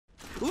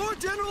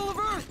General of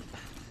Earth!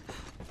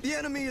 The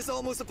enemy is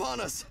almost upon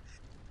us.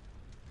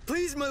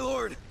 Please, my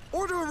lord,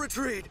 order a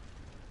retreat.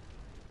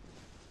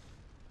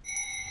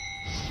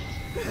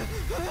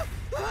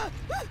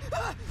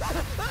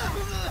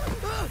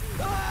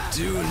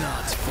 Do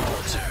not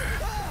falter,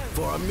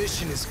 for our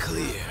mission is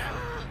clear.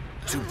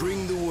 To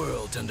bring the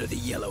world under the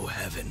yellow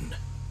heaven.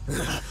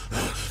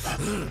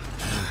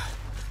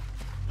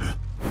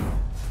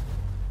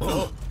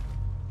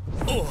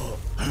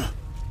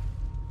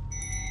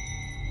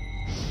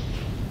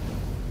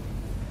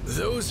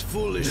 Those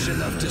foolish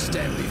enough to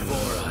stand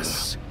before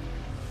us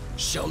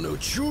shall know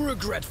true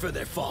regret for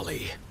their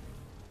folly.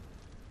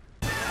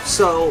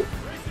 So,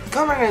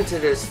 coming into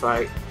this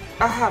fight,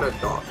 I had a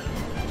thought.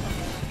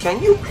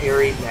 Can you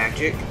parry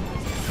magic?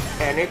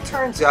 And it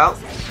turns out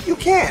you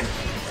can.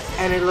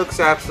 And it looks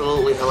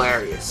absolutely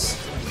hilarious.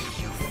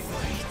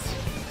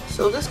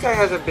 So this guy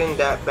hasn't been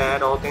that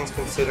bad, all things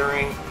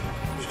considering.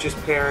 He's just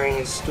parrying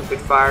his stupid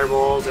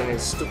fireballs and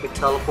his stupid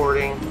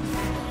teleporting.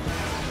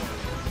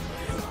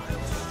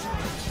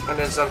 And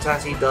then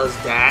sometimes he does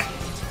that.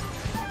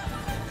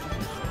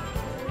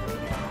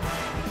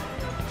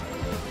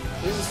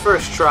 This is his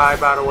first try,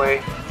 by the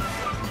way.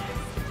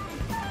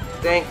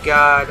 Thank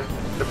God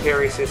the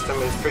parry system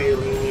is pretty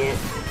lenient.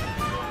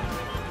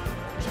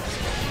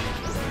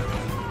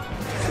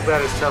 Too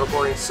bad his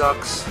teleporting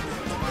sucks.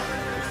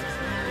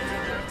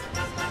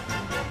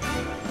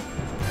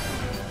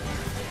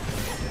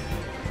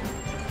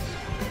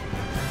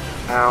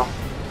 Ow.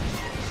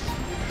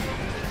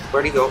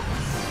 Where'd he go?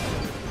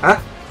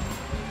 Huh?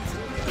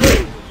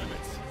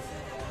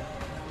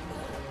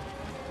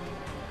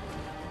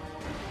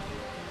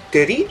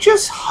 Did he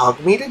just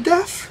hug me to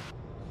death?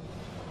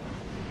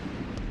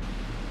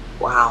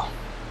 Wow.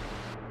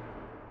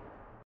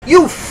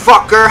 You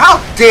fucker! How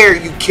dare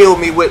you kill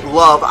me with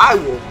love? I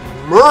will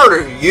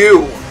murder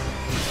you!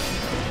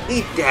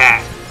 Eat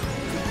that.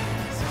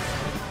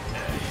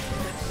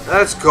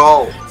 Let's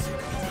go.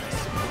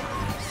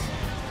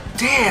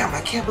 Damn, I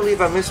can't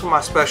believe I missed with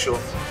my special.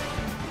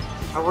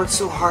 I worked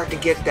so hard to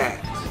get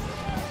that.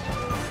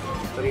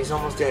 But he's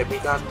almost dead. We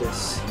got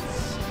this.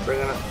 We're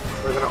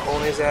gonna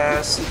own his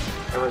ass,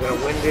 and we're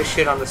gonna win this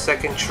shit on the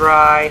second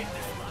try.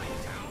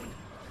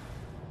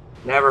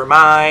 Never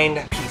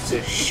mind, piece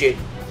of shit.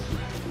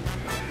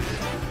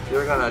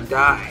 You're gonna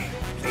die,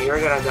 and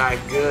you're gonna die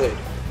good.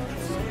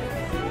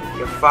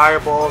 Your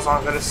fireballs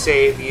aren't gonna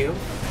save you.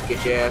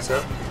 Get your ass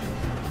up.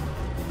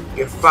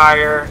 Your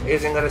fire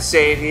isn't gonna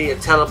save you. Your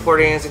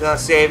teleporting isn't gonna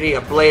save you.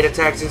 Your blade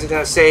attacks isn't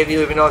gonna save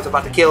you, even though it's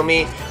about to kill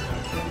me.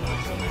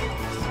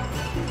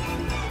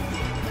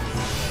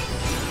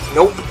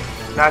 Nope.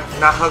 Not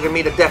hugging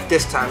me to death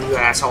this time, you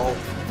asshole.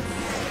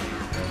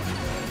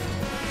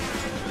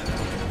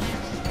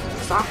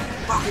 Stop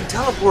fucking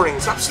teleporting.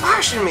 Stop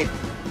slashing me.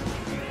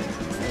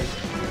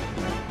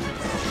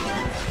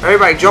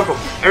 Everybody jump him.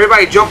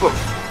 Everybody jump him.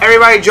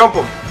 Everybody jump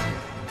him.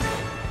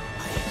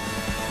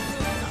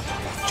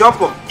 Jump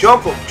him.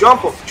 Jump him.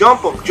 Jump him.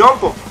 Jump him.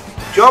 Jump him.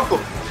 Jump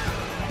him.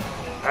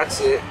 That's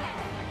it.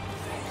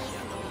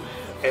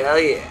 Hell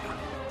yeah.